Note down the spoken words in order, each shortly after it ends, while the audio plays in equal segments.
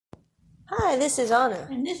Hi, this is Anna.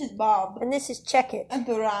 And this is Bob. And this is Check It, At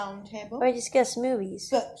the round table. where I discuss movies,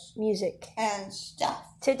 books, music, and stuff.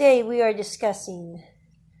 Today we are discussing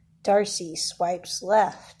Darcy Swipes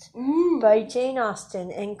Left Ooh. by Jane Austen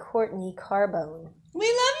and Courtney Carbone. We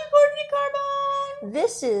love you, Courtney Carbone!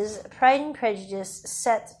 This is Pride and Prejudice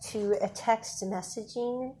set to a text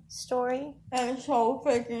messaging story. And it's so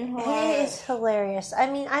freaking It hilarious. is hilarious. I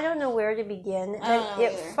mean, I don't know where to begin. I don't know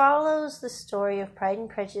It either. follows the story of Pride and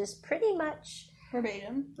Prejudice pretty much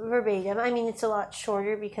Verbatim. I mean, it's a lot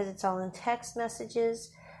shorter because it's all in text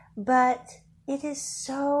messages, but it is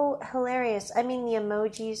so hilarious. I mean, the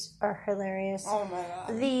emojis are hilarious. Oh my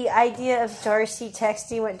god. The idea of Darcy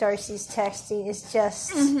texting what Darcy's texting is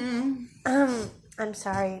just, I'm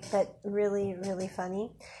sorry, but really, really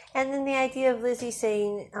funny. And then the idea of Lizzie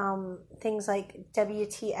saying things like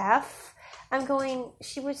WTF. I'm going,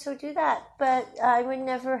 she would so do that, but I would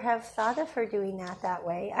never have thought of her doing that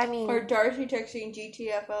way. I mean... Or Darcy texting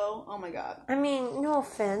GTFO. Oh my god. I mean, no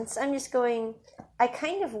offense. I'm just going, I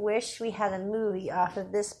kind of wish we had a movie off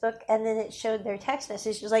of this book and then it showed their text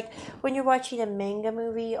message. It was like when you're watching a manga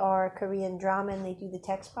movie or a Korean drama and they do the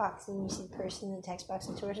text box and you see the person in the text box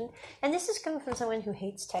and person. And this is coming from someone who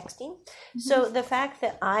hates texting. Mm-hmm. So the fact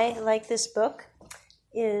that I like this book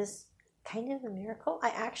is kind of a miracle. I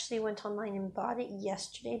actually went online and bought it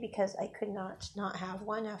yesterday because I could not have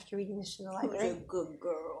one after reading this in the library. You're a good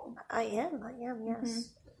girl. I am,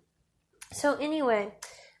 yes. So anyway,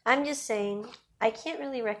 I'm just saying, I can't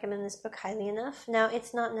really recommend this book highly enough. Now,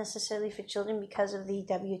 it's not necessarily for children because of the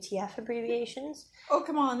WTF abbreviations. Oh,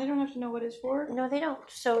 come on. They don't have to know what it's for. No, they don't.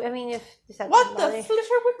 So, I mean, if that What the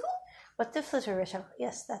flitterwickle? What the flitterwickle?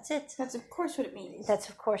 Yes, that's it. That's of course what it means. That's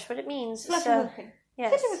of course what it means. Flitterwickle.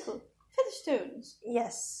 Yes. Flitterwickle. Featherstones.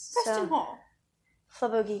 Yes. Preston Hall.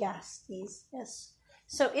 Flabbergasties. Yes.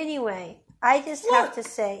 So anyway, I just have to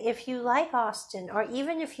say, if you like Austen, or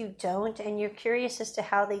even if you don't, and you're curious as to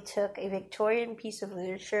how they took a Victorian piece of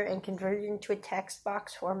literature and converted it into a text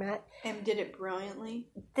box format, and did it brilliantly.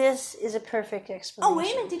 This is a perfect explanation. Oh,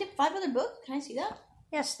 wait a minute. They did 5 other books? Can I see that?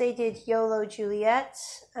 Yes, they did YOLO Juliet,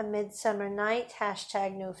 A Midsummer Night,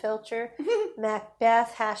 #No Filter,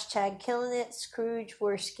 Macbeth, #Killing It, Scrooge,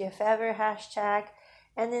 Worst Gift Ever, #,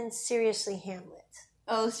 and then Seriously Hamlet.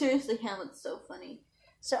 Oh, seriously, Hamlet's so funny.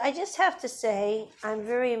 So I just have to say, I'm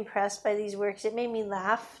very impressed by these works. It made me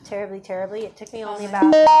laugh terribly. It took me only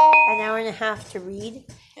about an hour and a half to read,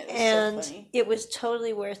 and so it was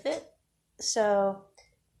totally worth it. So,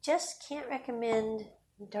 just can't recommend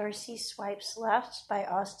Darcy Swipes Left by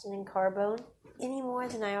Austen and Carbone any more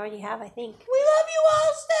than I already have, I think. We love you,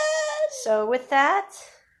 Austen! So with that,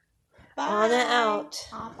 Bye. Anna out.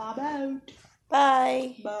 Bob out.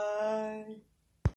 Bye. Bye.